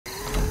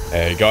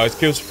Hey guys,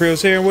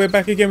 Kills here, and we're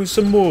back again with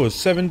some more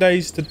 7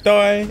 Days to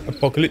Die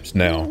Apocalypse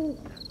Now.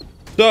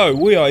 So,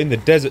 we are in the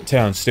desert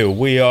town still.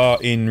 We are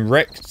in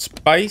Rect's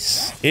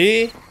base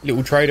here.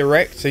 Little trader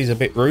Recht. He's a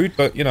bit rude,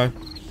 but, you know,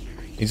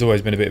 he's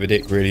always been a bit of a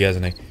dick, really,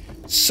 hasn't he?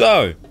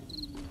 So,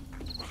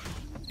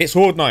 it's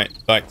Horde night,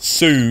 like,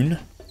 soon.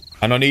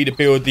 And I need to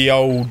build the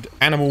old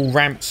animal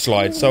ramp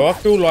slide. So, I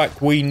feel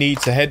like we need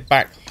to head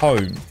back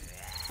home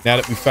now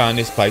that we found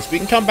this place. We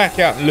can come back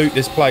out and loot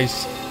this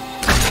place.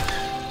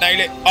 Nail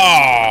it.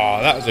 Oh,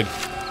 that was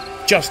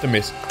just a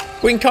miss.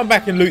 We can come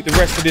back and loot the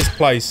rest of this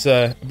place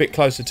a bit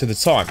closer to the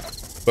time.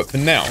 But for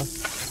now,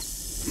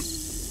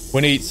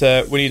 we need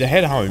to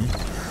head home.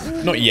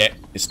 Not yet.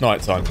 It's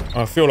night time.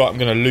 I feel like I'm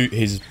going to loot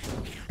his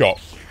shop.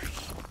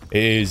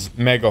 It is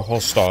mega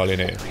hostile in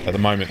here. At the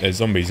moment, there's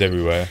zombies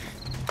everywhere.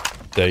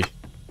 See?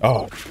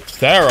 Oh,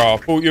 Sarah, I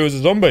thought you was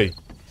a zombie.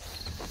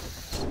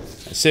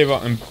 Let's see if I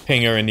can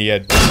ping her in the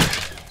head.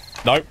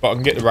 Nope, but I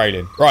can get the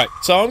railing. Right,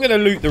 so I'm going to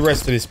loot the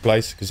rest of this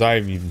place because I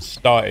haven't even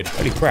started.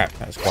 Holy crap,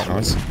 that's quite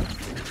nice.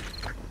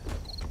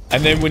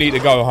 And then we need to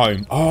go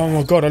home. Oh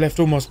my god, I left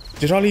all my...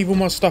 Did I leave all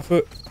my stuff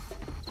at...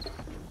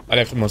 I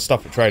left all my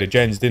stuff at Trader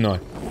Jen's, didn't I?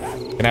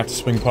 Gonna have to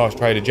swing past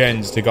Trader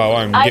Jen's to go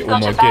home and get all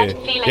my gear.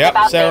 Yep,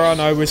 Sarah, I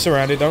know, we're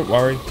surrounded, don't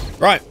worry.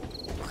 Right,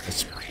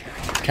 let's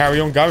carry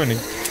on going.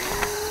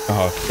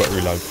 Oh, I've got to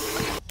reload.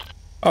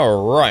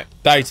 Alright,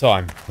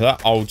 daytime.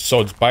 That old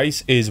sod's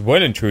base is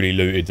well and truly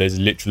looted. There's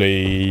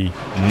literally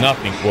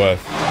nothing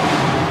worth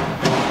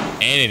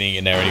anything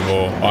in there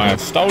anymore. I have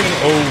stolen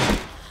it all,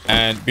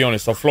 and to be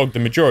honest, I flogged the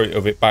majority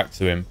of it back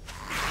to him.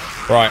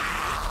 Right,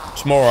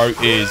 tomorrow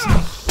is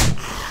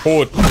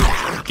Horde.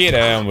 Get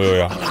down, will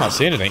ya? I can't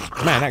see anything.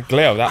 Man, that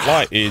glare of that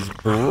light is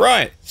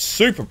bright.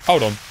 Super.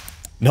 Hold on.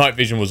 Night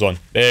vision was on.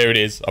 There it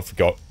is. I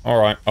forgot.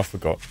 Alright, I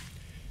forgot.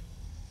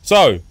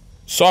 So,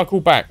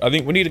 cycle back. I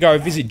think we need to go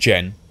visit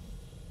Jen.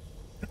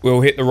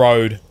 We'll hit the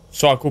road,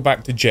 cycle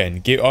back to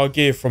Jen, get our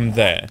gear from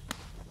there.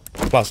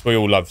 Plus, we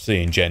all love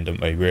seeing Jen, don't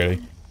we,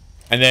 really?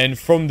 And then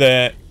from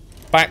there,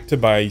 back to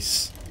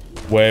base,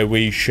 where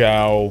we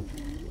shall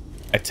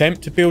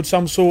attempt to build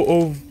some sort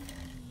of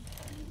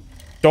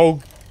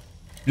dog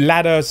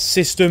ladder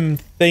system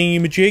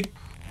thingamajig,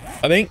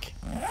 I think.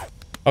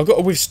 I've got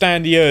to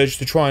withstand the urge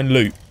to try and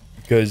loot,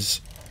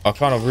 because I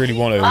kind of really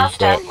want to,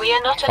 Master, we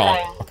are not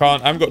alone.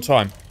 I haven't got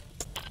time.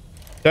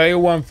 Tell you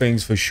one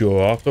thing's for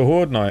sure, after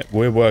Horde night,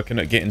 we're working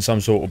at getting some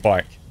sort of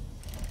bike.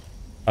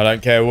 I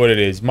don't care what it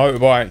is,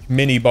 motorbike,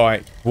 mini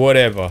bike,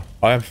 whatever.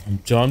 I'm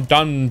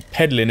done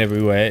pedaling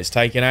everywhere, it's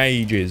taking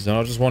ages, and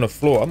I just want to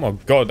floor. Oh my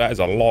god, that is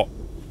a lot.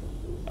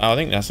 I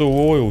think that's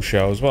all oil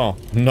shell as well.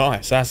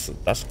 Nice, that's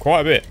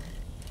quite a bit.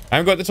 I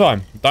haven't got the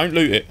time, don't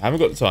loot it, I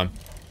haven't got the time.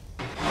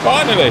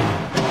 Finally!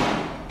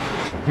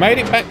 Made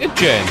it back to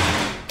Jen.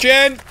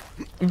 Jen,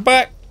 I'm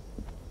back.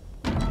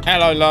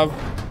 Hello, love.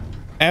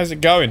 How's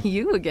it going?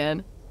 You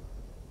again.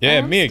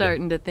 Yeah, me again. I'm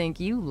starting to think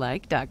you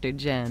like Dr.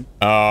 Jen.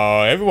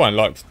 Oh, everyone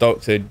likes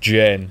Dr.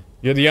 Jen.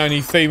 You're the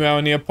only female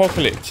in the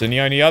apocalypse, and the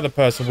only other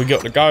person we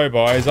got to go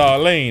by is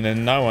Arlene,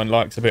 and no one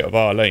likes a bit of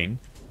Arlene.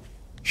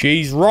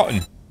 She's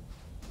rotten.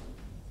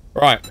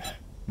 Right,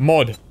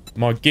 mod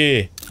my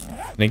gear,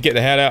 and then get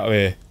the hell out of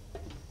here.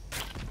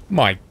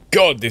 My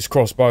god, this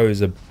crossbow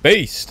is a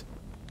beast.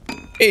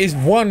 It is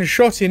one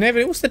shot in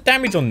everything. What's the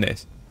damage on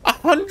this?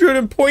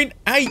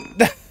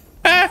 100.8.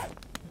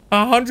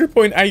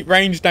 100.8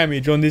 range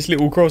damage on this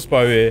little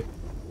crossbow here.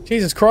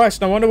 Jesus Christ,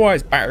 no wonder why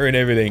it's battering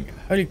everything.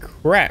 Holy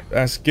crap,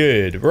 that's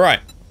good. Right.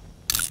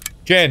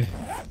 Jen,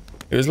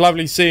 it was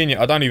lovely seeing you.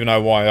 I don't even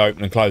know why I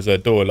opened and closed her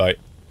door, like.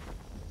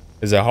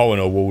 There's a hole in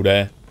her wall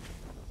there.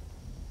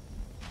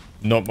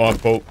 Not my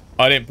fault.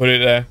 I didn't put it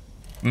there.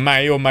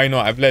 May or may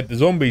not have led the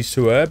zombies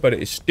to her, but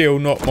it's still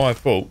not my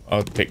fault.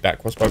 I'll pick that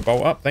crossbow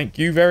bolt up. Thank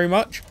you very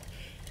much.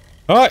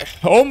 Alright,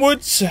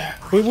 onwards.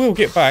 We will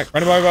get back.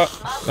 Run him over.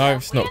 No,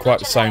 it's not quite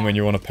the same when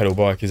you're on a pedal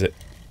bike, is it?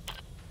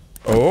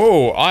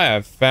 Oh, I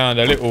have found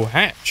a little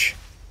hatch.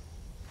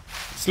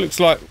 This looks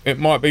like it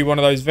might be one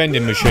of those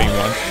vending machine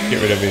ones.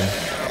 Get rid of him.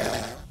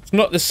 It's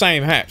not the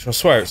same hatch. I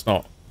swear it's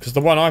not. Because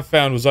the one I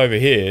found was over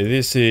here.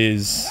 This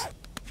is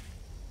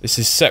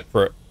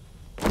separate.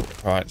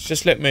 Right,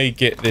 just let me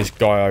get this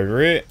guy over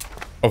here.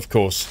 Of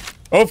course.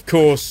 Of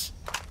course.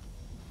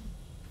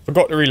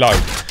 Forgot to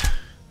reload.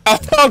 Oh,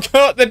 I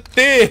got the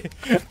deer.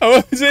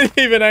 I wasn't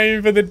even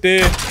aiming for the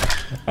deer.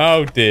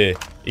 Oh, dear.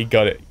 He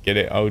got it. Get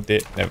it. Oh,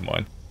 dear. Never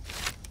mind.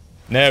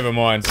 Never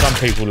mind. Some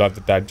people love the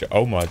dad joke.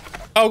 Oh, my.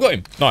 Oh, got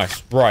him.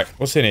 Nice. Right.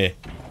 What's in here?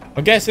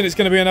 I'm guessing it's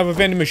going to be another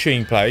vending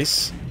machine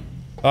place.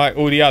 Like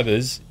all the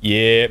others.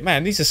 Yeah.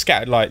 Man, these are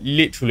scattered, like,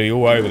 literally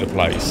all over the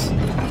place.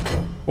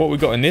 What we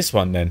got in this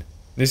one, then?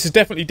 This is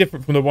definitely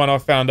different from the one I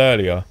found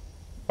earlier.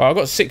 Well, I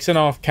got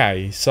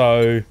 6.5k,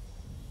 so...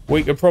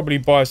 we could probably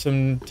buy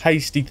some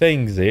tasty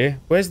things here.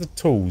 Where's the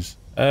tools?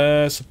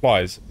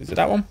 Supplies. Is it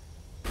that one?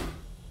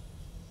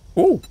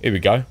 Oh, here we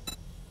go.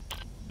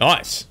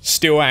 Nice.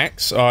 Steel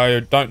axe.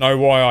 I don't know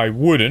why I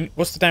wouldn't.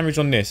 What's the damage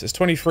on this? It's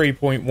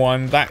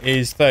 23.1. That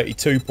is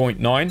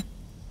 32.9.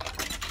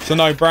 a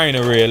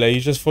no-brainer, really.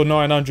 Just for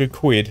 900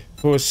 quid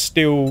for a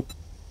steel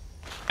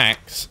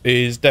axe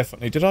is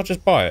definitely... Did I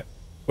just buy it?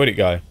 Where'd it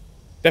go?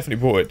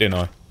 Definitely bought it, didn't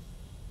I?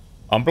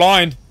 I'm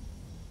blind.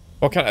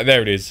 Why can't I?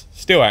 There it is.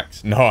 Steel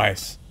axe.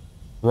 Nice.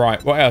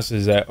 Right, what else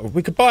is there?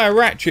 We could buy a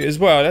ratchet as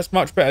well. That's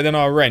much better than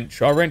our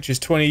wrench. Our wrench is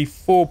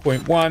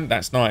 24.1.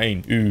 That's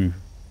 19. Ooh.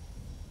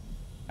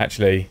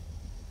 Actually,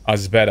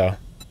 ours is better.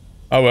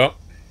 Oh well.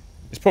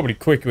 It's probably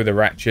quicker with a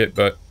ratchet,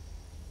 but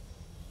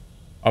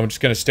I'm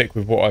just going to stick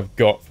with what I've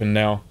got for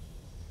now.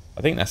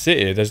 I think that's it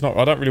here.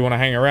 I don't really want to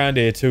hang around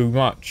here too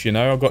much, you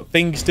know. I've got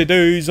things to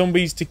do,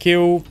 zombies to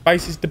kill,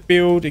 bases to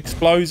build,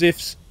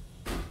 explosives,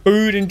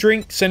 food and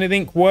drinks,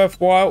 anything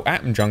worthwhile.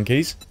 Atom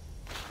junkies.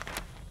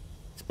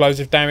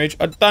 Explosive damage.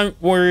 I don't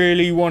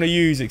really want to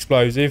use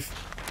explosive,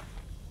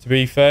 to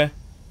be fair.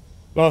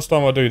 Last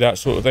time I do that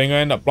sort of thing, I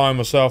end up blowing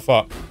myself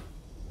up.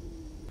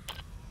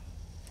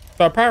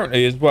 So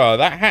apparently as well,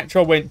 that hatch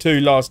I went to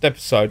last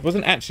episode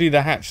wasn't actually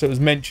the hatch that was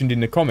mentioned in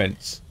the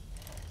comments.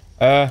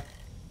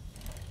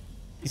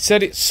 He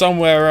said it's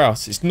somewhere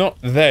else. It's not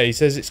there. He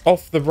says it's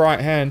off the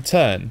right-hand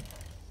turn.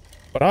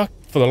 But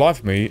for the life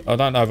of me, I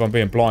don't know if I'm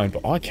being blind,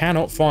 but I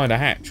cannot find a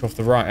hatch off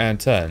the right-hand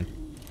turn.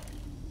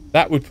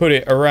 That would put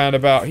it around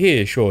about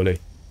here, surely.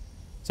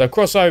 So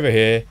cross over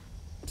here,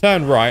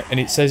 turn right,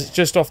 and it says it's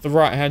just off the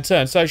right-hand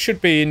turn. So it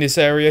should be in this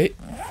area.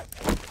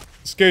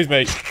 Excuse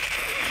me.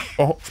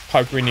 Oh,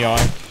 poke her in the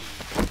eye.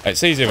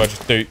 It's easy if I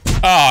just do...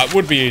 Ah, it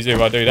would be easier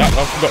if I do that, but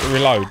I forgot to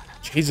reload.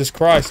 Jesus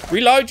Christ.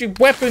 Reload your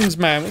weapons,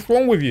 man. What's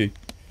wrong with you?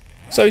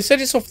 So he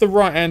said it's off the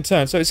right-hand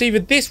turn. So it's either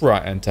this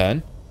right-hand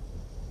turn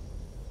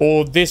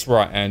or this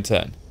right-hand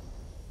turn.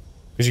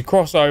 Because you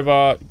cross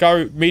over,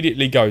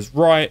 immediately goes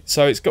right.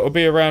 So it's got to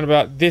be around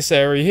about this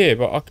area here.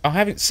 But I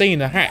haven't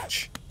seen a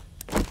hatch.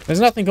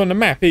 There's nothing on the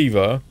map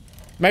either.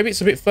 Maybe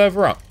it's a bit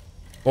further up.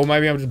 Or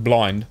maybe I'm just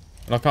blind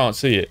and I can't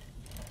see it.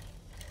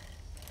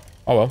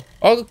 Oh well.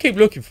 I'll keep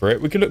looking for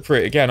it. We can look for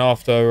it again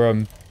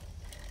after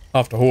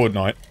Horde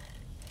night.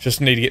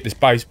 Just need to get this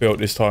base built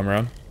this time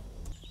around.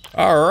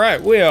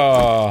 Alright, we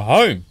are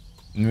home.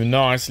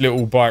 Nice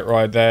little bike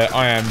ride there.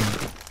 I am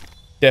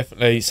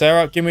definitely...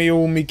 Sarah, give me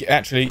all me...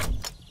 Actually...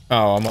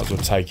 Oh, I might as well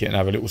take it and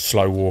have a little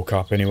slow walk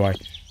up anyway.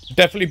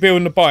 Definitely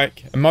building a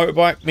bike. A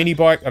motorbike, mini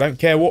bike. I don't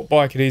care what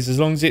bike it is. As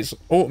long as it's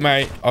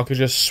automatic, I could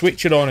just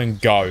switch it on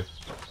and go.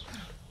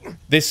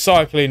 This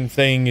cycling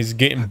thing is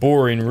getting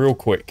boring real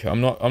quick.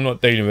 I'm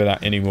not dealing with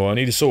that anymore. I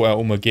need to sort out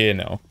all my gear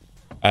now.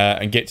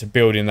 And get to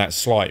building that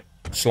slide,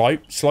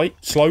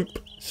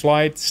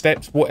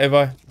 steps,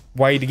 whatever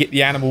way to get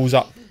the animals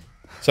up.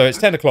 So it's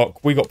 10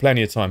 o'clock. We got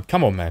plenty of time.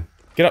 Come on, man.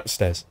 Get up the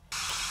stairs.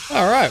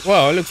 Alright,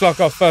 well, it looks like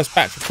our first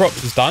batch of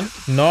crops is done.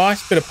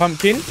 Nice bit of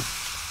pumpkin.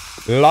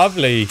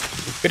 Lovely.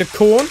 Bit of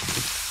corn.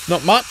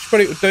 Not much,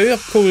 but it would do.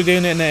 I've called it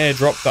in an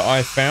airdrop that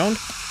I found.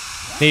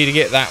 Need to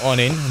get that one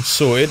in and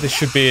sorted. This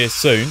should be here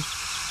soon.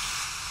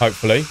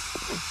 Hopefully.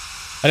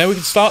 And then we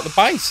can start the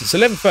base. It's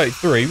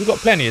 11:33. We've got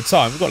plenty of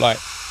time. We've got like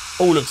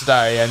all of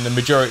today and the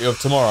majority of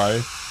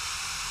tomorrow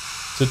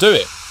to do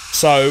it.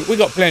 So we've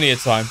got plenty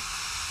of time.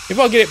 If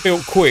I get it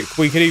built quick,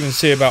 we could even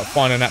see about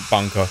finding that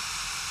bunker.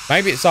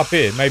 Maybe it's up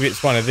here. Maybe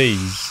it's one of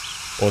these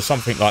or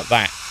something like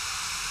that.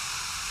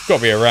 It's got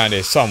to be around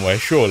here somewhere,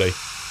 surely.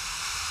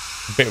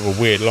 A bit of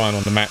a weird line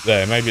on the map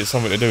there. Maybe it's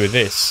something to do with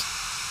this.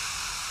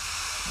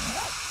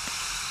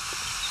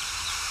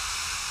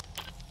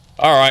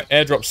 Alright,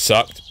 airdrop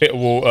sucked. Bit of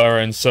water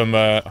and some...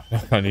 I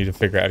need to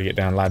figure out how to get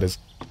down ladders.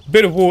 A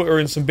bit of water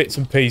and some bits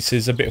and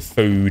pieces. A bit of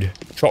food.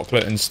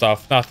 Chocolate and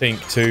stuff. Nothing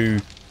too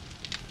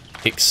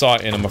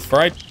exciting, I'm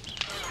afraid.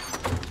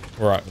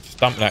 Right, just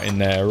dump that in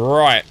there.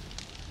 Right.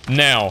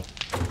 Now.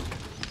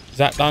 Is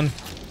that done?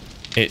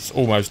 It's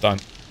almost done.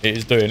 It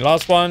is doing.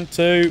 Last one,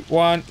 2,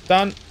 1.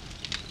 Done.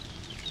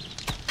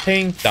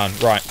 Ping. Done.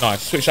 Right,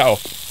 nice. Switch that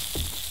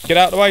off. Get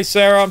out of the way,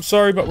 Sarah. I'm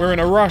sorry, but we're in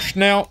a rush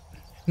now.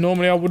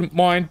 Normally I wouldn't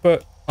mind,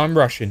 but I'm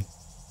rushing.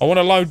 I want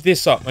to load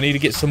this up. I need to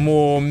get some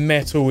more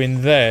metal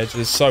in there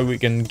just so we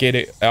can get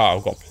it. Oh,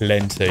 I've got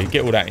plenty.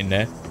 Get all that in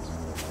there.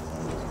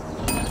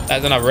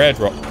 That's another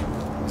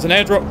airdrop. It's an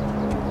airdrop.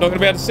 Not going to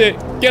be able to see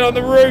it. Get on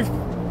the roof.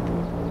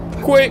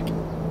 Quick.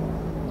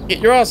 Get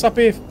your ass up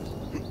here.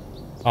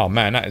 Oh,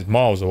 man, that is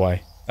miles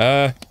away.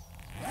 Wow,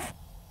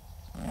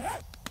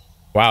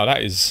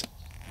 that is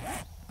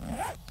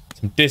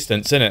some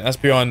distance, isn't it? That's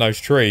behind those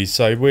trees.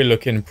 So we're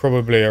looking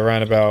probably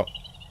around about...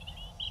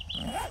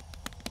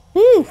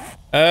 Woo!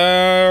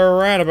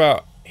 Around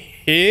about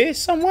here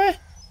somewhere?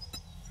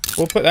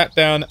 We'll put that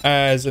down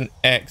as an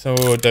X and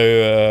we'll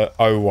do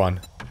 01.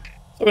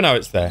 So we know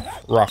it's there,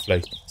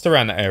 roughly. It's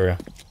around that area.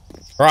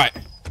 Right,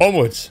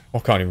 onwards. I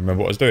can't even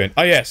remember what I was doing.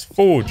 Oh yes,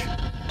 forge.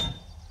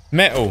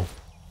 Metal.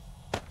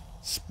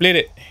 Split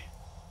it.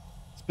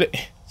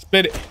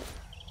 Split it.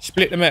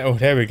 Split the metal.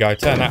 There we go,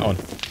 turn that on.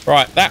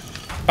 Right, that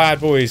bad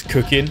boy is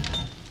cooking.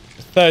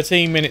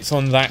 13 minutes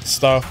on that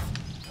stuff.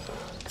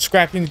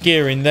 Scrapping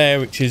gear in there,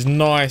 which is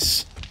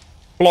nice.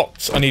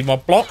 Blocks. I need my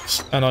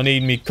blocks and I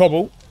need me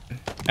cobble.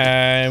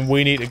 And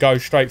we need to go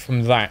straight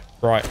from that.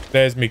 Right,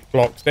 there's me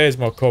blocks. There's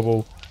my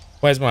cobble.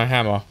 Where's my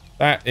hammer?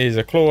 That is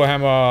a claw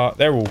hammer.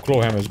 They're all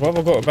claw hammers. Well,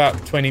 I've got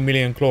about 20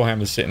 million claw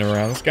hammers sitting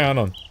around. What's going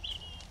on?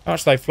 How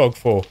much they flog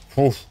for?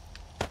 Oof.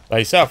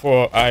 They sell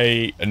for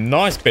a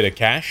nice bit of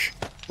cash.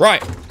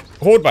 Right.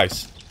 Horde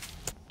base.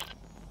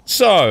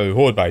 So,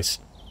 Horde base.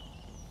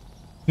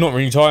 Not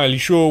really entirely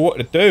sure what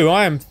to do.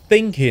 I am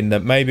thinking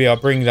that maybe I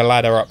bring the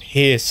ladder up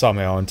here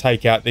somehow and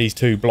take out these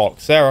 2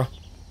 blocks. Sarah,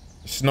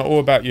 it's not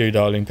all about you,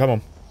 darling. Come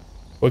on.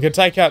 We can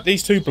take out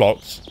these 2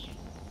 blocks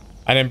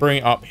and then bring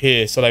it up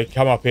here so they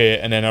come up here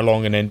and then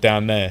along and then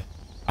down there.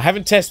 I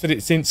haven't tested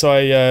it since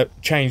I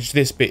changed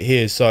this bit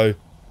here, so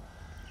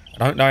I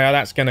don't know how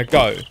that's going to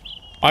go.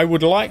 I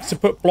would like to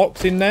put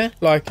blocks in there,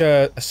 like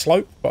a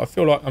slope, but I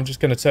feel like I'm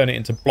just going to turn it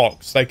into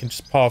blocks. They can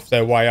just path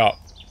their way up.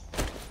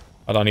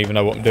 I don't even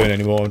know what I'm doing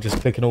anymore. I'm just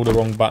clicking all the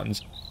wrong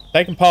buttons.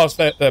 They can path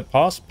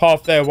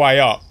their way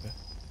up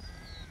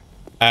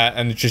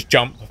and just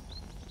jump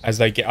as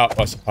they get up,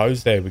 I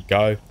suppose. There we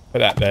go. Put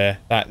that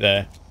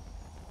there,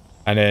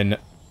 and then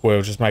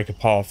we'll just make a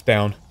path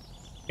down.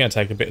 It's going to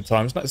take a bit of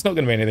time. It's not going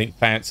to be anything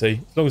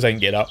fancy, as long as they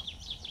can get up.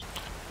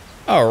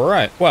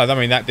 Alright, well, I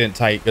mean, that didn't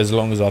take as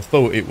long as I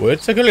thought it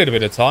would. Took a little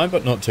bit of time,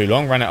 but not too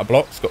long. Ran out of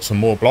blocks, got some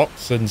more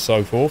blocks, and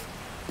so forth.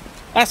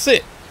 That's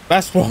it.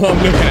 That's what I'm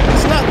looking at.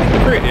 It's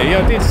nothing pretty.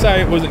 I did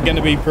say it wasn't going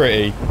to be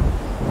pretty.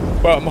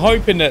 But I'm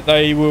hoping that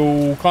they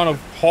will kind of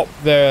hop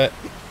their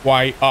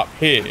way up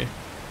here.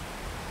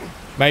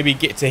 Maybe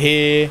get to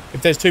here.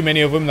 If there's too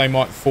many of them, they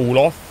might fall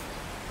off.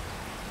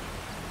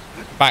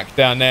 Back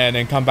down there and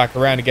then come back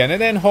around again.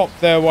 And then hop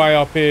their way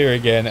up here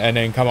again and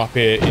then come up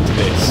here into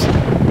this.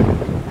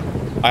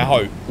 I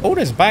hope. Oh,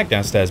 there's a bag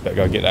downstairs. Better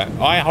go get that.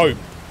 I hope.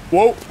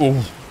 Whoa.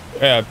 Ooh.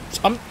 Yeah.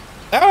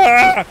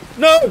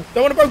 No!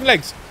 Don't want broken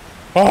legs.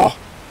 Oh, what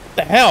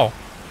the hell?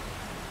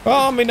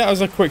 Well, I mean, that was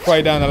a quick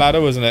way down the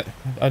ladder, wasn't it?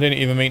 I didn't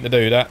even mean to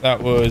do that.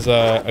 That was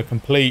a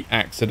complete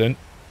accident.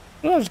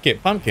 I'll just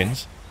get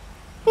pumpkins.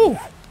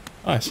 Oh,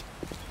 nice.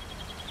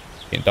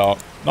 Getting dark.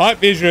 Night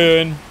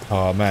vision.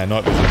 Oh, man,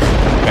 night vision's the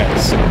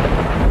best.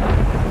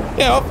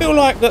 Yeah, I feel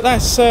like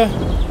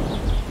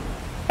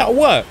that'll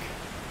work.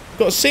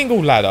 Got a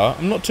single ladder.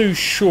 I'm not too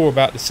sure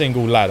about the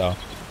single ladder.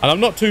 And I'm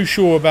not too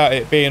sure about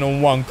it being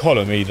on one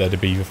column either, to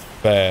be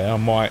fair.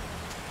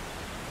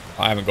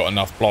 I haven't got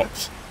enough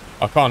blocks.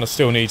 I kind of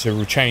still need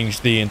to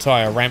change the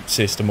entire ramp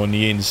system on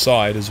the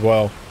inside as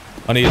well.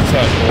 I need to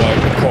turn it away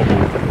with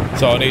cobble.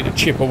 So I need to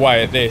chip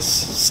away at this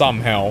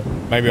somehow.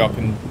 Maybe I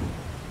can...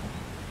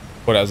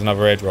 Well, that was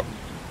another airdrop.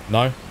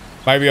 No?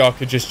 Maybe I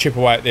could just chip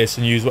away at this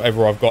and use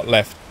whatever I've got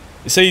left.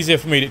 It's easier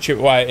for me to chip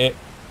away at it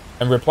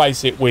and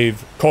replace it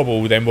with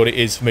cobble than what it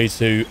is for me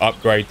to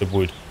upgrade the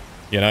wood.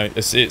 You know,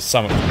 it's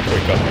something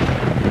quicker.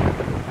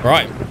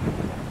 Right.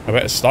 I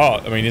better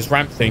start. I mean, this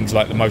ramp thing's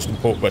like the most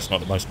important... Well, it's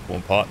not the most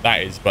important part.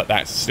 That is, but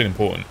that's still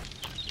important.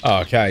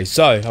 Okay,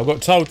 so I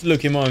got told to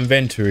look in my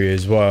inventory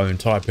as well and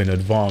type in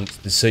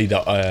advanced to see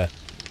that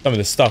some of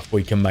the stuff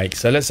we can make.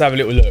 So let's have a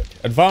little look.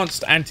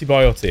 Advanced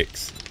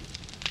antibiotics.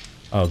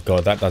 Oh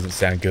god, that doesn't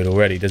sound good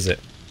already, does it?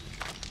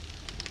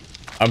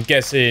 I'm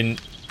guessing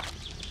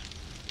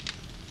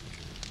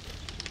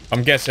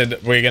that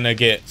we're gonna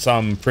get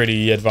some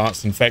pretty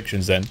advanced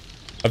infections then.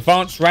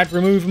 Advanced rad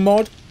remover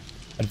mod.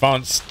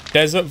 Advanced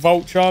desert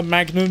vulture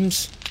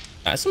magnums.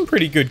 That's some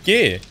pretty good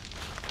gear.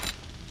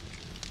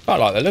 I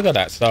like the look of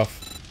that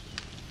stuff.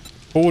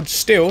 Horde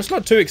steel. It's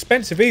not too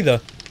expensive either.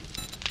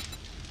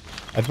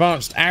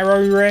 Advanced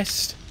arrow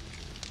rest.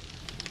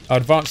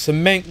 Advanced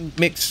cement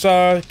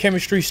mixer.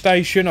 Chemistry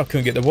station. I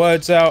couldn't get the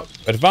words out.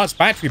 Advanced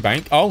battery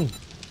bank. Oh,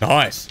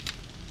 nice.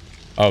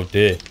 Oh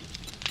dear.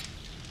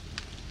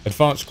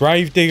 Advanced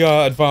grave digger.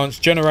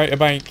 Advanced generator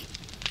bank.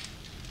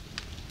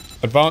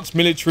 Advanced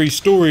military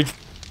storage.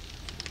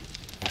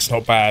 That's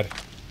not bad.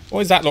 What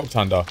is that locked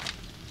under?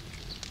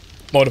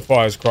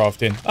 Modifiers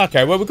crafting.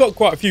 Okay, well, we've got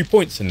quite a few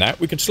points in that.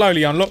 We can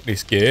slowly unlock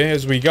this gear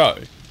as we go.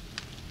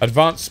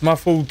 Advanced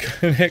muffled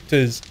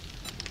connectors.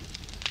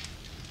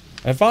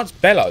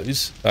 Advanced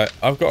bellows.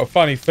 I've got a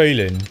funny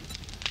feeling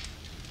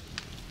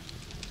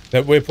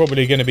that we're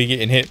probably going to be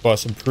getting hit by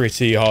some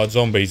pretty hard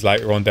zombies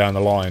later on down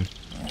the line.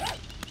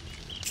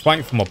 Just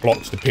waiting for my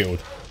blocks to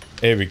build.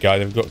 Here we go.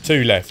 They've got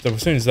 2 left.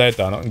 As soon as they're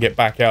done, I can get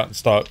back out and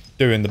start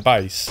doing the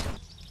base.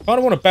 I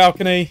don't want a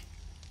balcony.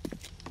 I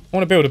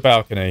want to build a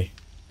balcony.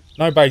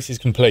 No base is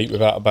complete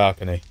without a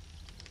balcony.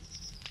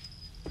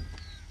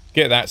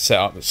 Get that set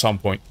up at some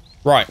point.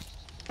 Right.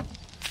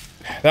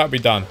 That'll be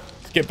done.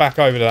 Let's get back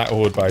over to that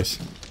horde base.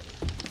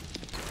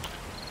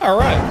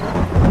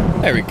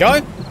 Alright. There we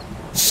go.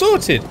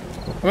 Sorted.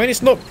 I mean,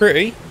 it's not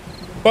pretty,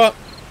 but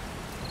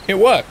it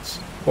works.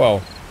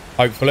 Well,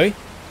 hopefully.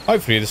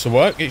 Hopefully this will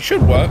work. It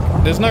should work.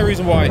 There's no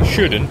reason why it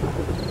shouldn't.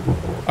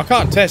 I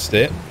can't test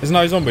it. There's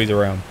no zombies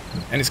around.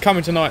 And it's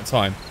coming to night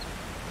time.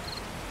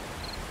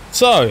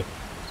 So,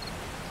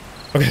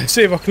 I'm going to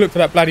see if I can look for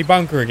that bloody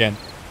bunker again.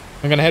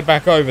 I'm going to head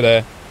back over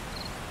there.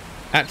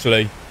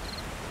 Actually,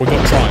 we've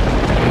got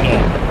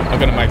time. I'm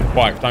going to make a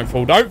bike. Don't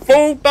fall. Don't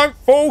fall. Don't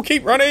fall.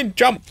 Keep running.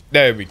 Jump.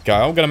 There we go.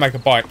 I'm going to make a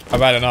bike.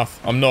 I've had enough.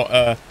 I'm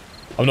not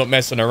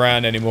messing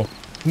around anymore.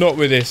 Not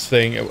with this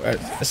thing.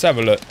 Let's have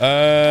a look.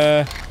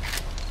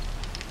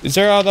 Is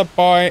there other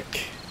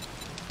bike?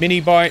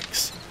 Mini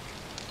bikes?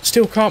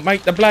 Still can't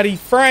make the bloody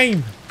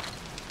frame.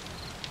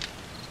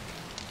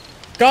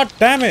 God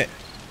damn it.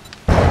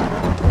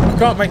 I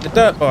can't make the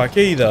dirt bike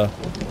either.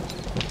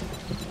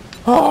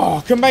 Oh,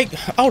 I can make...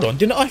 Hold on,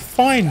 didn't I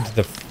find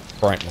the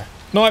frame?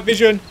 Night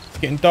vision. It's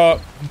getting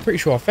dark. I'm pretty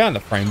sure I found the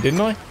frame, didn't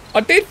I?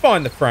 I did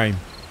find the frame.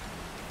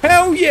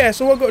 Hell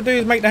yes. All I've got to do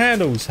is make the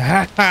handles.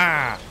 Ha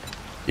ha.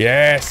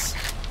 Yes.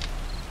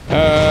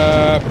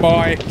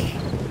 Bike.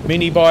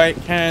 Mini bike.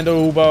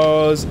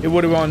 Handlebars.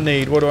 What do I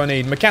need? What do I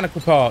need?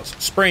 Mechanical parts.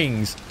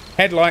 Springs.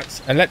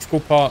 Headlights. Electrical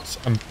parts.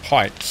 And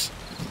pipes.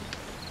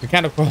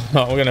 Mechanical...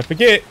 Oh, we're going to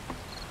forget.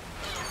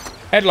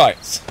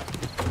 Headlights.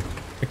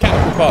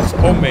 Mechanical parts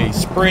on me.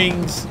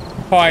 Springs.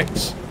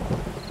 Pipes.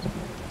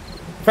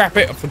 Crap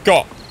it. I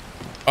forgot.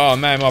 Oh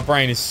man, my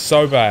brain is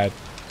so bad.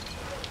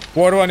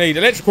 What do I need?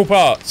 Electrical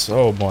parts.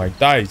 Oh my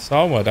days.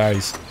 Oh my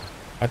days.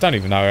 I don't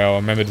even know how I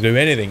remember to do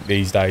anything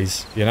these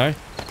days, you know?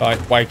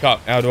 Like, wake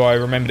up. How do I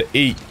remember to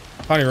eat?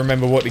 I can't even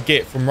remember what to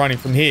get from running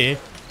from here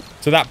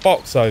to that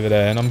box over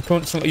there. And I'm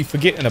constantly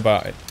forgetting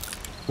about it.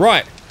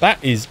 Right.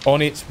 That is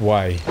on its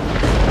way.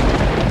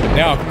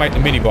 Now I can make the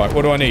mini bike.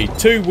 What do I need?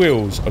 2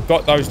 wheels. I've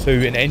got those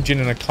 2. An engine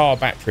and a car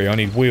battery. I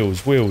need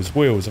wheels, wheels,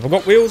 wheels. Have I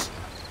got wheels?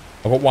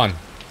 I've got 1.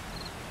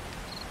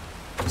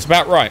 It's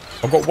about right.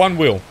 I've got 1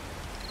 wheel.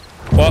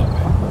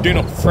 But do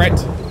not fret.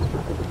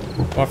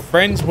 My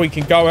friends, we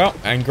can go out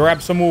and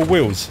grab some more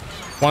wheels.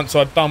 Once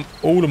I dump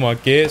all of my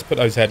gear, let's put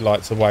those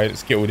headlights away.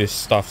 Let's get all this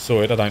stuff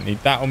sorted. I don't need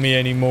that on me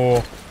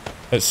anymore.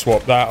 Let's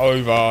swap that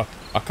over.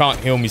 I can't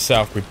heal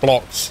myself with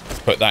blocks. Let's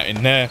put that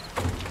in there.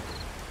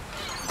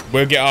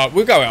 We'll go out.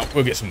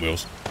 We'll get some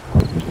wheels.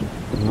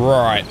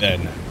 Right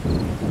then.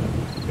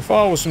 If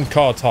I was some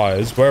car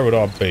tyres, where would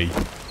I be?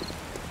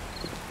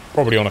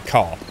 Probably on a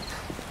car.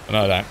 I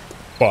know that.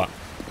 But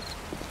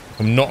if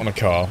I'm not on a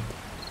car,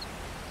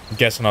 I'm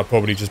guessing I'd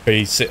probably just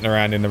be sitting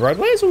around in the road.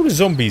 Where's all the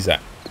zombies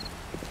at?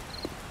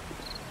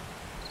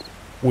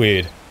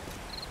 Weird.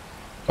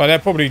 Well, they'll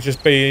probably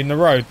just be in the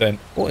road then.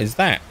 What is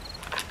that?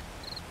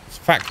 It's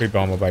a factory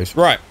by my base.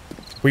 Right.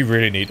 We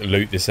really need to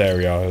loot this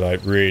area.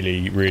 Like,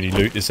 really, really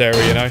loot this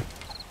area, you know?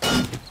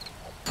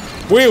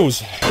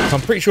 Wheels.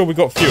 I'm pretty sure we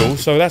got fuel,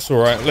 so that's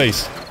alright at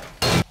least.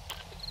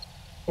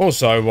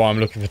 Also, while I'm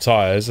looking for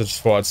tyres, I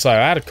just thought I'd say,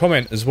 I had a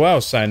comment as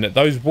well saying that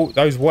those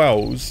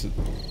wells,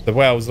 the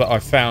wells that I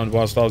found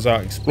whilst I was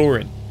out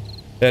exploring,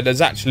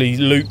 there's actually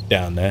loot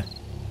down there.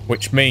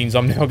 Which means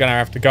I'm now going to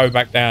have to go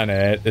back down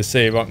there to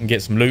see if I can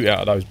get some loot out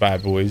of those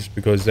bad boys,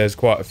 because there's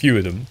quite a few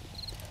of them.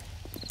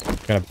 I'm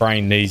going to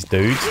brain these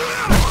dudes.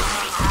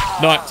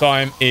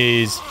 Nighttime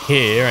is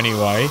here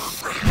anyway.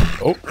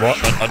 Oh, what?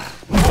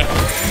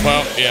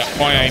 Well, yeah,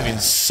 my aiming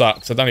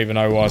sucks. I don't even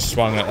know why I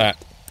swung at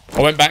that.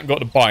 I went back and got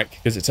the bike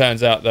because it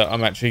turns out that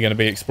I'm actually going to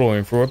be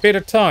exploring for a bit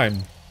of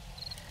time.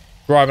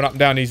 Driving up and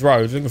down these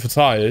roads looking for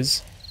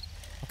tyres.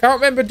 I can't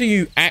remember, do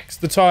you axe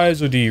the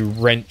tyres or do you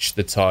wrench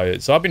the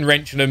tyres? So I've been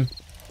wrenching them.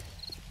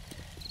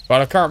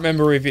 But I can't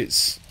remember if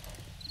it's...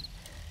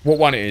 what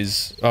one it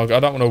is. I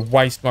don't want to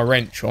waste my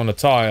wrench on a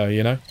tyre,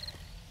 you know.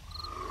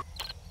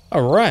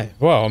 Alright,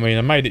 well, I mean,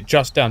 I made it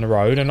just down the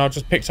road and I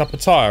just picked up a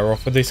tyre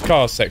off of this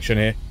car section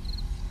here.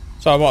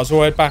 So I might as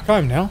well head back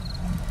home now.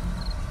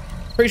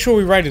 Pretty sure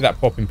we raided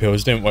that popping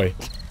pills, didn't we?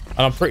 And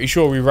I'm pretty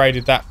sure we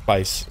raided that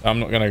place. I'm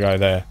not going to go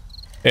there.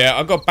 Yeah,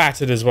 I got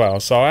battered as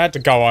well, so I had to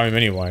go home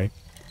anyway.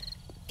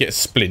 Get a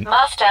splint.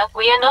 Master,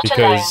 we are not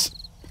because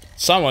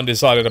someone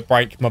decided to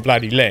break my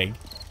bloody leg.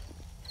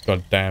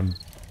 Goddamn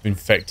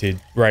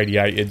infected,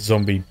 radiated,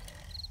 zombie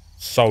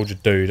soldier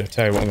dude. I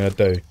tell you what I'm going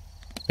to do.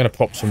 I'm going to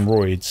pop some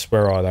roids.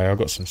 Where are they? I've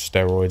got some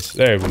steroids.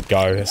 There we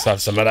go. Let's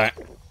have some of that.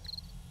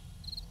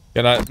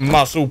 Get that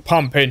muscle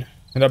pumping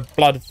and the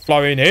blood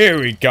flowing. Here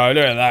we go.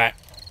 Look at that.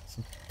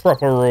 Some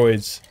proper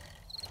roids.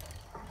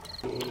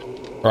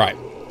 Right.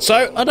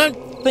 So, I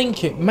don't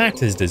think it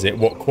matters, does it,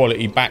 what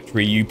quality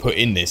battery you put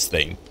in this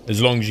thing,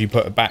 as long as you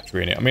put a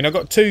battery in it. I mean, I've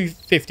got 2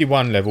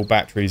 51 level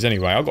batteries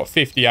anyway. I've got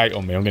 58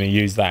 on me. I'm going to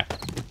use that.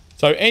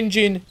 So,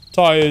 engine,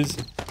 tyres,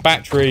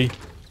 battery,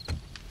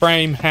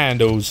 frame,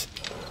 handles.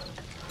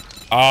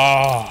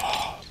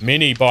 Ah,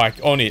 mini bike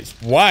on its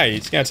way.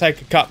 It's going to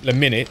take a couple of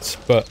minutes,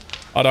 but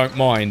I don't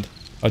mind.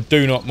 I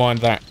do not mind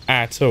that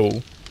at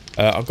all.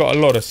 I've got a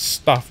lot of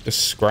stuff to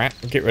scrap.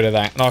 I'll get rid of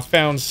that. And I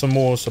found some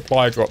more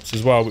supply drops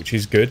as well, which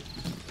is good.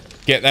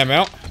 Get them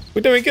out.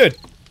 We're doing good.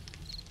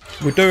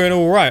 We're doing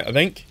all right, I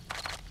think.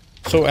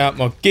 Sort out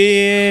my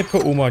gear.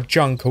 Put all my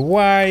junk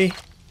away.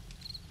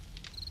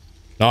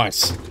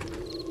 Nice.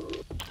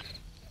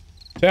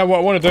 Tell you what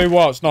I want to do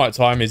while it's night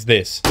time is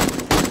this.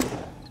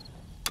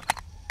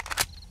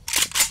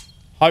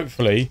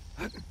 Hopefully,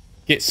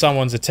 get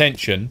someone's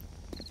attention.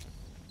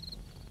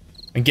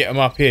 And get them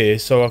up here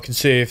so I can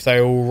see if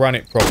they all run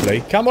it properly.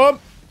 Come on!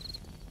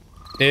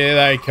 Here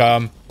they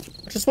come.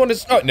 I just want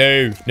to... oh,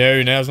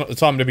 no, now's not the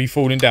time to be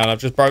falling down. I've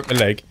just broke my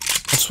leg.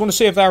 I just want to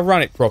see if they'll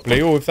run it properly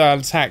or if they'll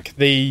attack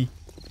the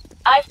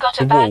I've got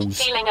a bad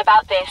feeling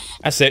about this.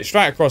 That's it.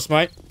 Straight across,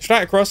 mate.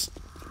 Straight across.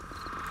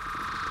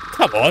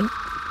 Come on.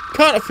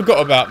 Can't have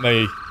forgot about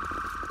me.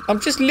 I'm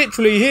just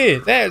literally here.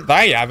 There,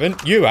 they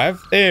haven't. You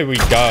have. There we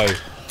go.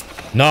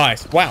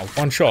 Nice. Wow,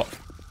 one shot.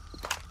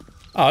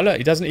 Oh, look,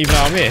 he doesn't even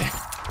know I'm here.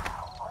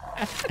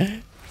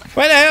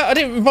 Where the hell? I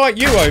didn't invite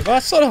you over.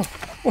 Sort of.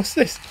 What's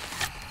this?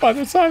 By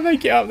the time they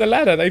get up the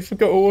ladder, they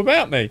forgot all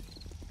about me.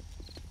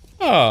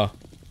 Oh.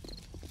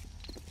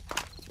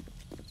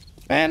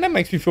 Man, that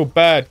makes me feel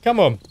bad. Come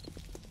on.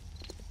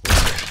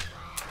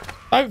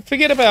 Don't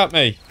forget about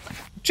me.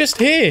 Just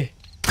here.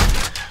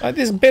 Like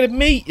this bit of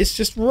meat is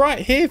just right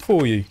here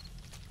for you.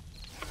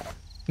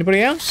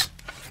 Anybody else?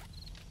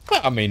 Well,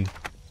 I mean,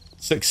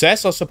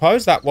 success, I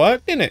suppose. That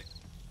worked, didn't it?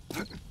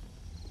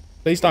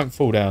 Please don't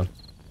fall down.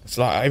 It's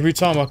like every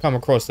time I come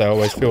across there, I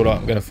always feel like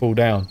I'm going to fall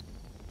down.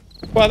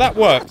 Well, that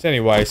worked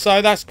anyway,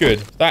 so that's good.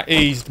 That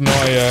eased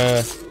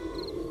my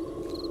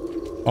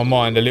my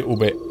mind a little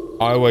bit.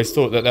 I always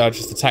thought that they'll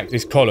just attack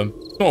this column.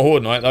 It's not a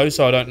Horde night though,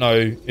 so I don't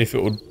know if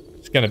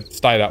it's going to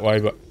stay that way,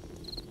 but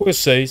we'll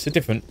see. It's a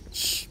different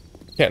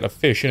kettle of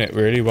fish, isn't it,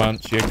 really,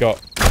 once you've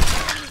got...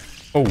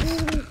 Oh,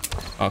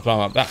 I'll climb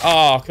up that.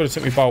 Oh, I could have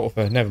took my bolt off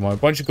her. Never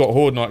mind. Once you've got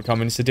Horde night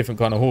coming, it's a different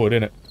kind of Horde,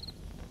 isn't it?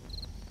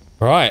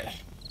 Right.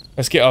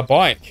 Let's get our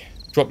bike.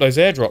 Drop those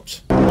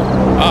airdrops.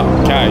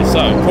 Okay,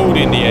 so called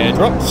in the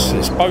airdrops.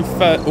 It's both...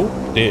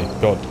 oh, dear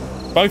God.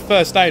 Both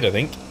first aid, I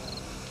think.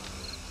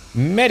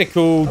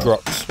 Medical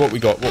drops. What we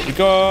got? What we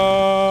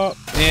got?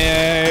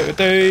 Yeah, it would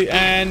do.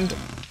 And...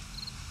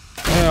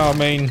 I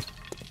mean...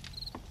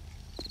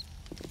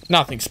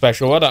 nothing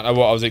special. I don't know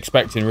what I was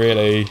expecting,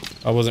 really.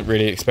 I wasn't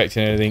really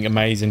expecting anything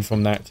amazing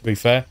from that, to be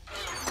fair.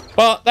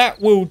 But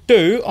that will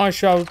do. I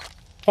shall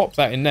pop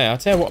that in there. I'll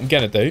tell you what I'm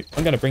going to do.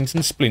 I'm going to bring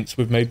some splints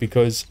with me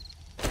because...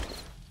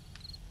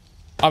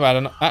 I've had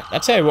enough... I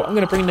tell you what, I'm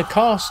going to bring the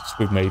casts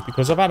with me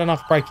because I've had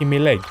enough breaking my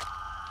leg.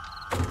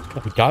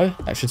 There we go.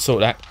 That should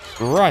sort that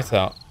right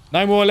out.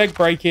 No more leg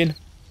breaking.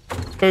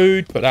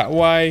 Food, put that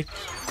away.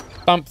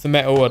 Dump the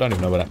metal. I don't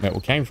even know where that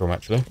metal came from,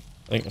 actually.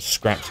 I think I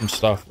scrapped some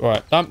stuff.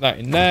 Right, dump that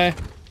in there.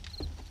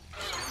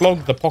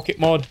 Flog the pocket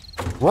mod.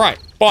 Right,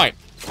 bike.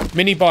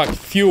 Mini bike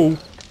fuel.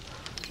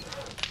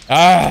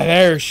 Ah,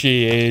 there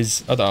she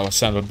is. I don't know, I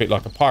sound a bit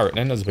like a pirate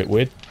then. That's a bit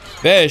weird.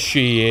 There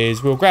she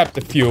is. We'll grab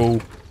the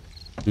fuel.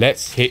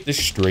 Let's hit the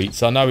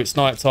streets. I know it's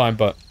night time,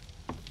 but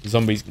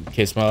zombies can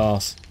kiss my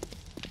ass.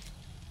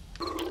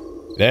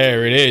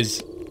 There it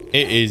is.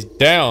 It is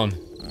down.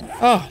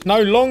 Ah,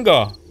 no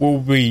longer will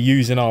we be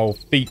using our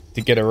feet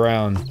to get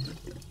around.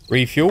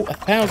 Refuel,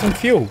 1,000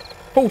 fuel.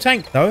 Full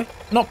tank though,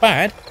 not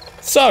bad.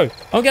 So,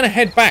 I'm going to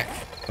head back.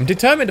 I'm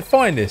determined to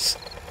find this.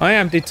 I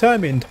am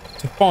determined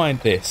to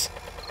find this.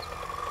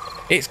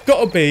 It's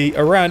got to be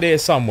around here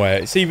somewhere.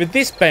 It's either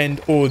this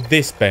bend or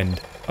this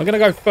bend. I'm going to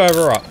go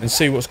further up and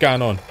see what's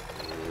going on.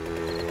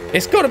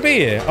 It's got to be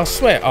here, I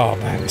swear. Oh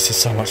man, this is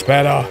so much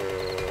better.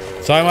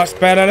 So much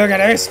better, look at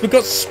this. We've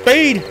got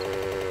speed.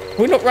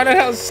 We're not running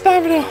out of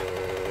stamina.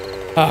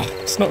 Ah,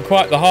 it's not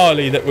quite the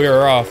Harley that we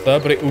were after,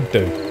 but it will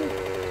do.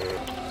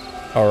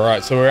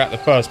 Alright, so we're at the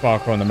first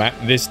marker on the map.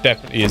 This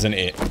definitely isn't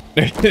it.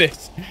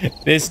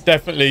 this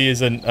definitely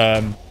isn't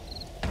the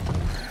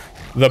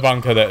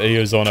bunker that he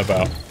was on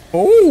about.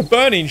 Oh,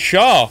 burning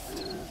shaft.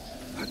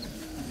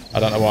 I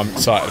don't know why I'm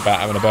excited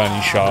about having a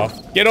burning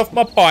shaft. Get off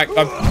my bike.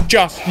 I've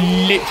just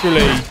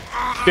literally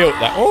built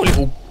that. Oh,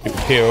 little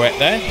pirouette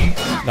there.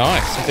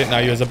 Nice. I didn't know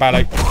you was a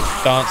ballet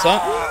dancer.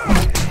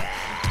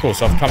 Of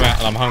course, I've come out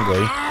and I'm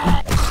hungry.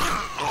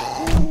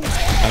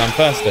 And I'm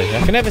thirsty.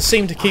 I can never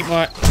seem to keep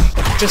my...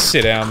 Just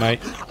sit down, mate.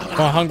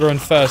 My hunger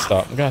and thirst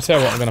up. I'm going to tell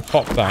you what, I'm going to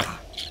pop that.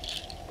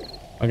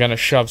 I'm going to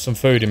shove some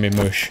food in my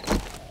mush.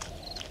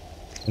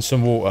 And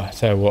some water. I'll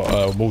tell you what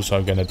I'm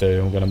also going to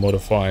do. I'm going to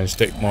modify and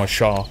stick my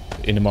shaft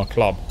into my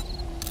club.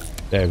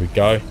 There we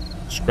go.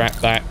 Scrap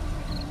that.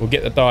 We'll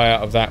get the dye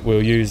out of that.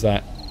 We'll use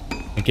that.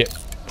 And get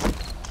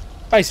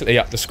basically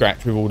up to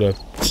scratch with all the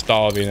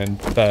starving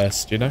and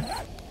thirst, you know?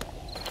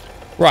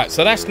 Right,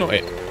 so that's not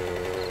it.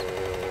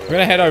 We're going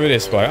to head over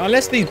this way.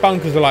 Unless these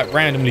bunkers are like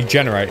randomly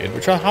generated,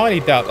 which I highly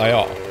doubt they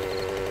are.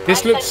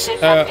 This looks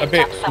a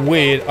bit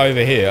weird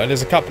over here.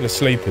 There's a couple of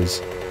sleepers.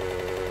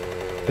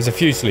 There's a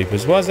few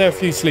sleepers. Why is there a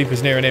few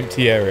sleepers near an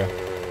empty area?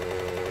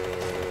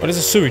 Well, there's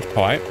a sewage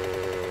pipe.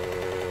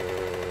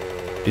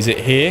 Is it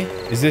here?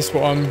 Is this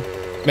what I'm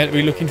meant to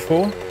be looking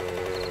for?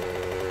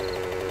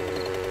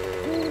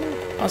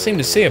 I seem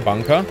to see a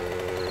bunker.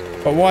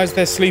 But why is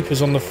there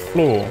sleepers on the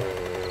floor?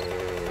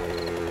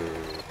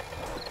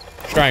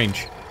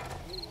 Strange.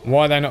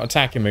 Why are they not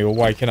attacking me or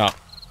waking up?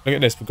 Look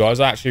at this,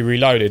 guys. I actually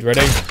reloaded.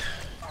 Ready?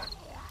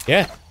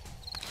 Yeah.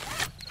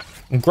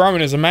 I'm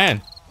growing as a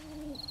man.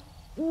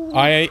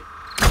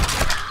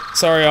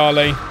 Sorry,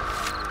 Arlene.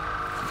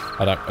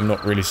 I'm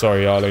not really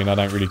sorry, Arlene. I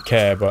don't really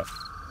care, but...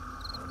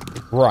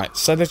 Right,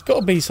 so there's got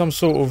to be some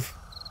sort of...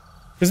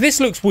 Because this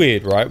looks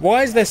weird, right?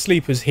 Why is there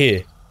sleepers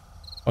here?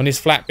 On this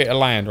flat bit of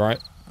land, right?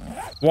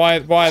 Why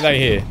are they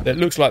here? It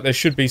looks like there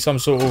should be some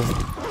sort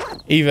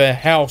of... either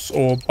house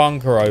or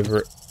bunker over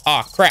it.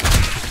 Ah, crap.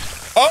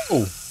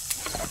 Oh!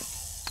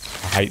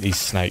 I hate these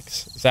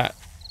snakes. Is that...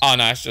 Oh,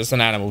 no, it's just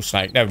an animal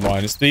snake. Never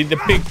mind. It's the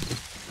big...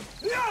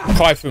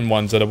 Typhoon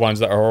ones are the ones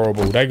that are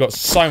horrible. They got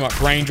so much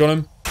range on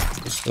them.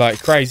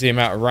 Like, crazy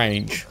amount of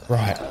range.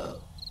 Right.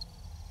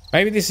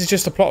 Maybe this is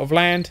just a plot of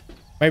land.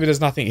 Maybe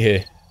there's nothing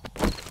here.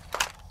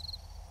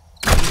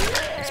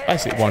 It's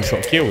basically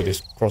one-shot kill with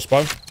this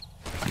crossbow.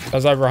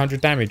 Does over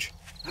 100 damage.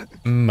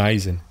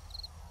 Amazing.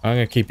 I'm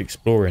going to keep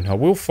exploring. I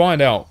will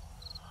find out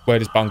where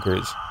this bunker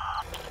is.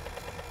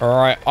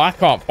 Alright, I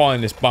can't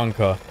find this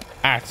bunker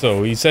at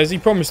all. He says he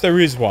promised there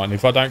is one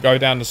if I don't go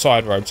down the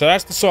side road. So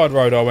that's the side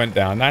road I went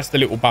down. That's the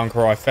little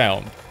bunker I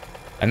found.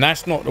 And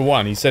that's not the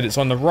one. He said it's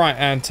on the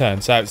right-hand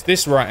turn. So it's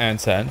this right-hand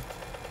turn.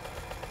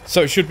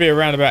 So it should be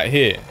around about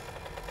here.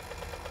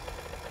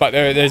 But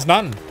there's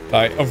none.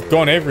 Like, I've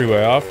gone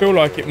everywhere. I feel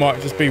like it might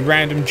just be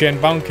random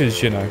gen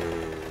bunkers, you know.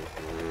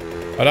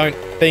 I don't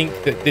think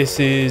that this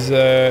is...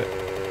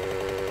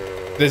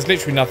 there's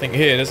literally nothing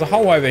here. There's a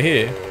hole over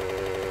here.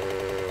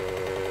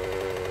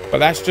 But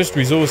that's just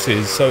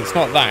resources, so it's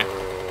not that.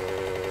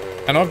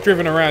 And I've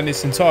driven around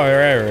this entire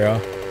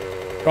area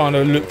trying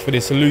to look for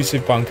this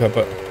elusive bunker,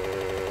 but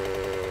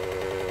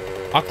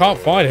I can't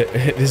find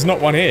it. There's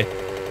not one here.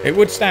 It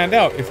would stand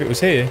out if it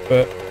was here,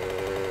 but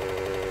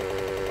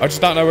I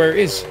just don't know where it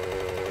is.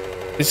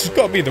 This has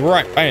got to be the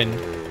right bend.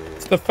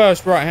 It's the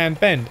first right-hand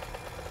bend.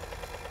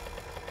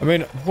 I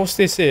mean, what's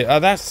this here?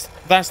 That's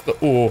the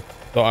ore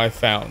that I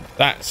found.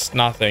 That's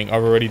nothing.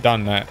 I've already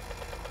done that.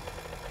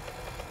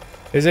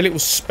 There's a little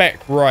speck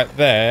right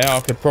there.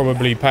 I could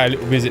probably pay a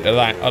little visit to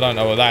that. I don't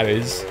know what that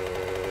is.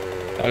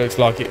 That looks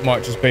like it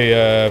might just be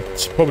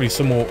probably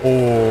some more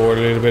ore or a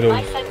little bit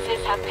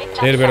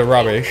of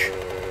rubbish.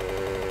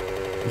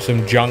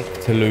 Some junk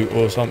to loot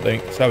or something.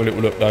 Let's have a little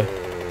look though.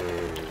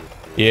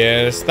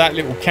 Yes, that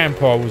little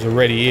camper I was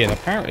already in.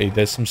 Apparently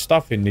there's some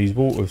stuff in these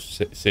water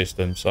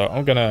systems, so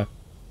I'm gonna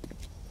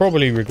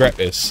probably regret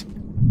this.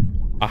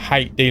 I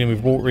hate dealing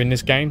with water in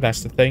this game.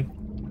 That's the thing.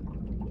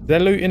 Is there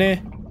loot in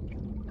here?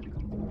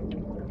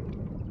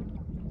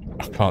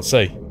 I can't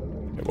see.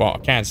 Well, I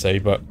can see,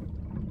 but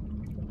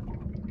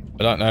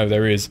I don't know if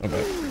there is. I'm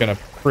gonna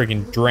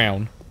friggin'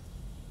 drown.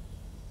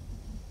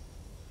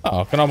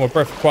 Oh, I can hold my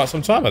breath for quite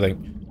some time, I think.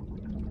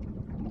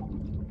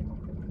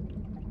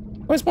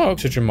 Where's my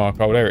oxygen mark?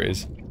 Oh, there it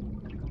is.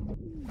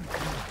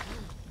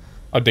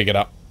 I'll dig it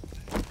up.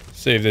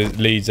 See if it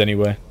leads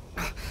anywhere.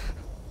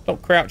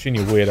 Stop crouching,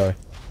 you weirdo.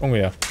 Wrong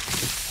with you.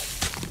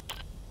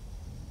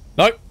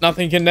 Nope,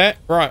 nothing in there.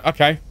 Right,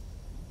 okay.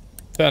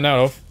 Turn that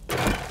off.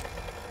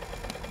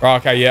 Right,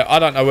 okay, yeah. I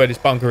don't know where this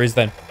bunker is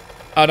then.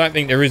 I don't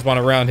think there is one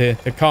around here.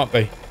 There can't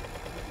be.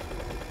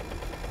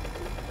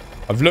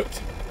 I've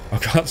looked. I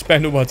can't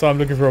spend all my time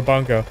looking for a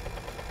bunker.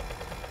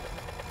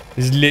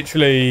 There's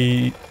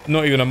literally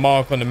not even a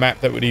mark on the map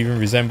that would even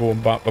resemble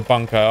a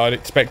bunker. I'd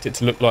expect it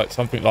to look like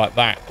something like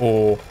that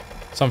or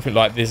something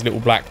like this little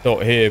black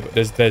dot here, but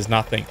there's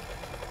nothing.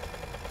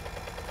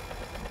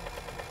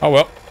 Oh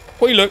well,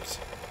 we looked.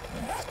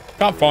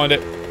 Can't find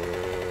it.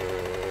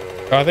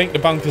 I think the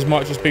bunkers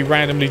might just be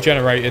randomly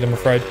generated, I'm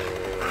afraid.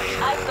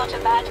 I've got a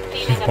bad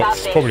feeling about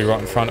It's this. probably right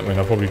in front of me and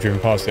I've probably driven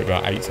past it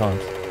about 8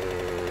 times.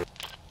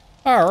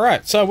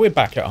 Alright, so we're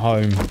back at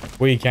home.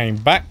 We came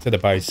back to the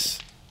base.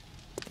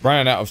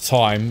 Running out of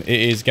time. It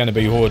is going to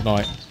be Horde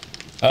night.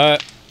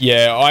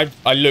 Yeah,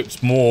 I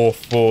looked more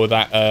for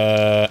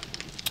that...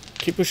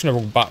 keep pushing the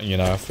wrong button, you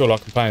know. I feel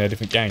like I'm playing a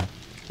different game.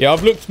 Yeah,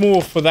 I've looked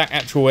more for that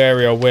actual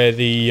area where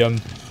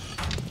the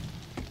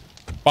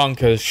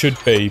bunkers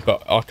should be,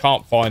 but I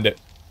can't find it.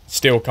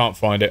 Still can't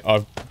find it.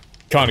 I've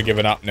kind of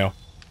given up now.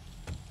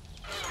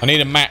 I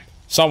need a map.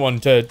 Someone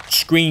to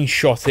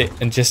screenshot it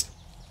and just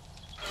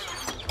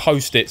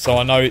post it so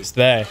I know it's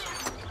there.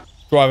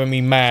 Driving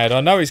me mad.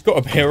 I know it's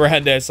got to be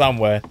around there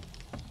somewhere,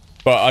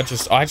 but I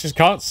just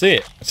can't see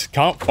it. I just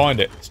can't find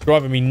it. It's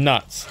driving me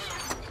nuts.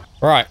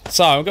 Right,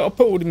 so I've got to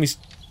put all of my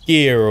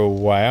gear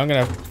away. I'm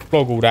gonna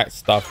flog all that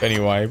stuff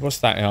anyway. What's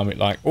that helmet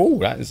like? Oh,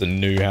 that is a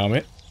new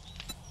helmet.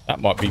 That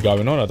might be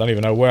going on. I don't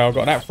even know where I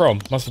got that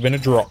from. Must have been a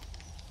drop.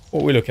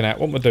 What are we looking at?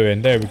 What am I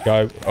doing? There we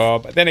go.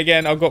 But then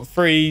again, I've got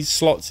 3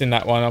 slots in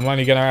that one. I'm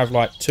only gonna have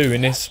like 2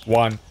 in this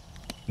one.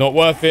 Not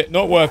worth it.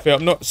 Not worth it.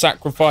 I'm not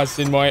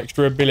sacrificing my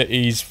extra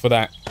abilities for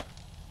that.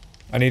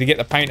 I need to get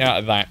the paint out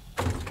of that.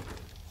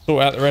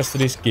 Sort out the rest of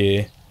this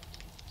gear.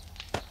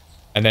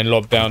 And then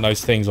lob down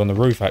those things on the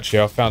roof,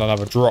 actually. I found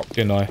another drop,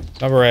 didn't I?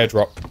 Another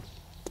airdrop.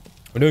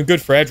 We're doing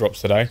good for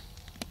airdrops today.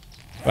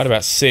 I've had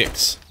about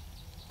 6.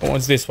 What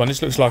one's this one?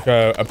 This looks like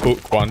a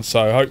book one,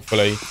 so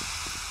hopefully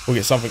we'll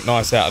get something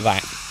nice out of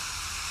that.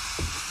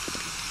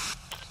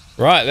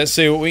 Right, let's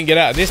see what we can get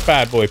out of this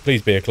bad boy.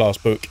 Please be a class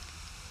book.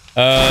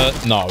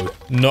 No,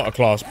 not a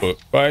class book.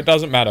 But it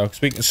doesn't matter,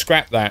 because we can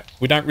scrap that.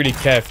 We don't really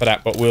care for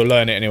that, but we'll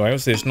learn it anyway.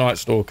 What's this? Night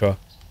Stalker.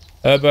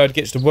 Bird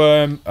gets the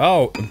worm.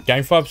 Oh,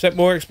 gain 5%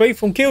 more XP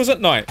from kills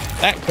at night.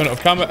 That couldn't have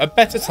come at a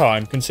better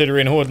time,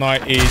 considering Horde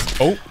night is...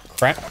 Oh,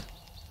 crap.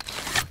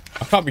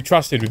 I can't be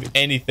trusted with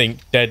anything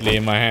deadly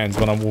in my hands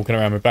when I'm walking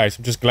around my base.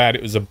 I'm just glad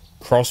it was a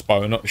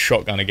crossbow and not a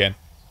shotgun again.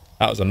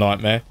 That was a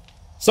nightmare.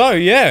 So,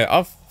 yeah,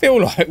 I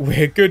feel like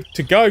we're good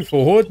to go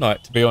for Horde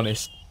Night, to be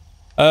honest.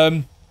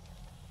 All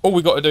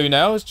we got to do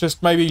now is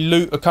just maybe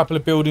loot a couple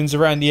of buildings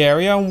around the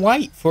area and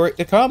wait for it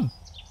to come.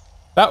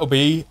 That'll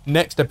be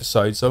next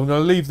episode. So I'm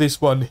going to leave this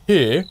one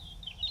here.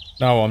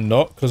 No, I'm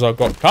not, because I've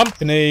got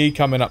company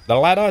coming up the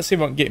ladder. Let's see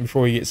if I can get him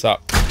before he gets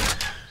up.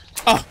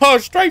 Oh,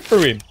 straight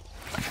through him.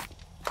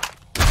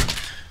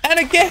 And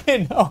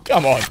again. Oh,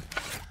 come on.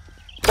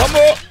 One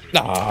more.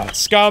 Ah,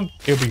 scum.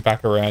 He'll be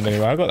back around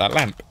anyway. I've got that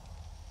lamp.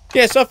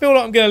 Yeah, so I feel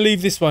like I'm going to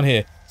leave this one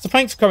here. So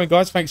thanks for coming,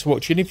 guys. Thanks for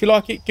watching. If you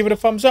like it, give it a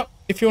thumbs up.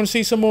 If you want to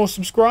see some more,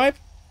 subscribe.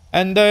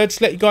 And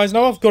just let you guys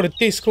know, I've got a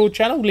Discord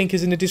channel. Link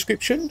is in the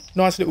description.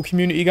 Nice little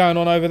community going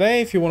on over there.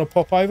 If you want to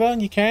pop over,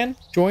 you can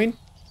join.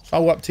 It's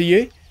all up to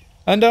you.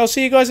 And I'll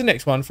see you guys in the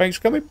next one. Thanks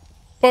for coming.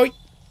 Bye.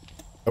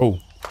 Oh.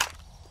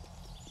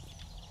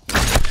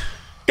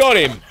 Got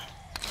him.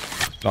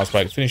 Nice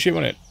way to finish it,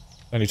 wasn't it?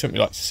 Only took me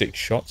like 6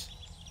 shots.